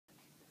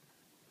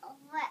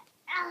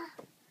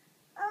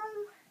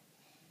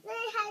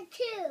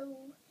two.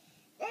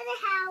 Then I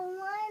have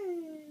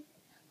one.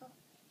 Oh,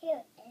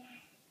 here.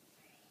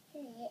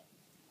 Here.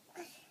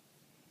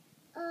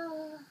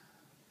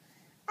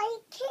 I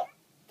can't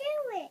do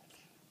it.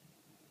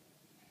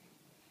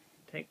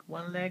 Take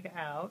one leg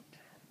out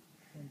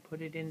and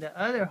put it in the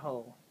other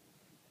hole.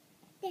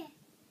 There.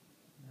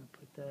 Now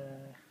put the...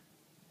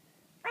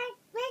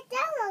 Where'd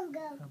that one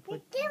go?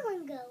 Where'd that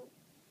one go?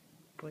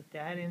 Put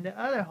that in the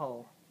other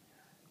hole.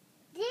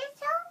 This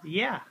hole?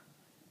 Yeah.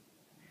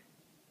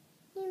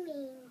 You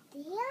mean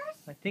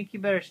this? I think you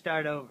better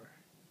start over.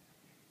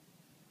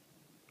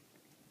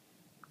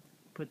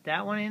 Put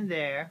that one in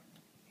there.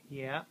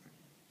 Yeah.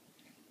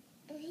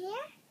 Here?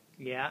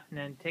 Yeah. And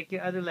then take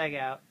your other leg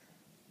out.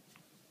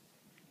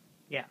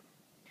 Yeah.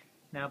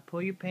 Now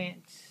pull your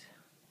pants.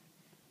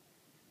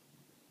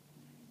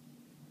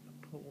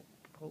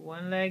 Put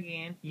one leg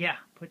in. Yeah.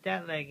 Put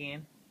that leg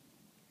in.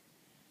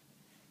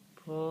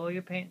 Pull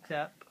your pants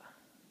up.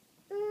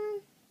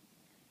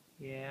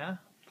 Yeah.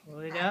 Pull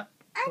it up.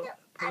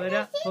 Pull it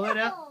up. Pull it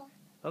up.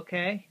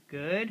 Okay.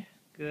 Good.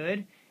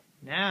 Good.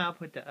 Now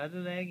put the other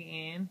leg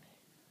in.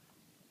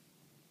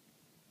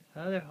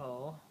 The other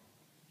hole.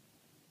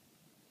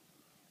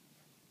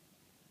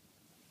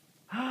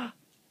 Ah!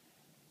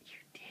 You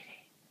did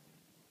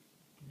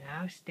it.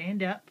 Now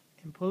stand up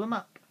and pull them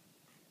up.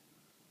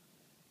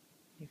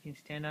 You can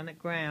stand on the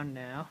ground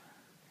now.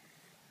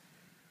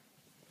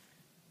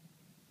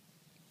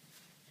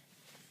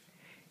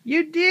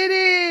 You did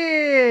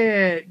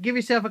it! Give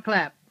yourself a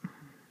clap.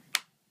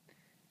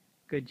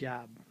 Good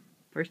job.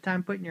 First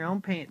time putting your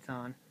own pants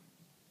on.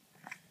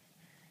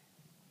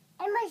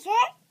 And my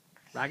shirt?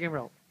 Rock and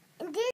roll. And this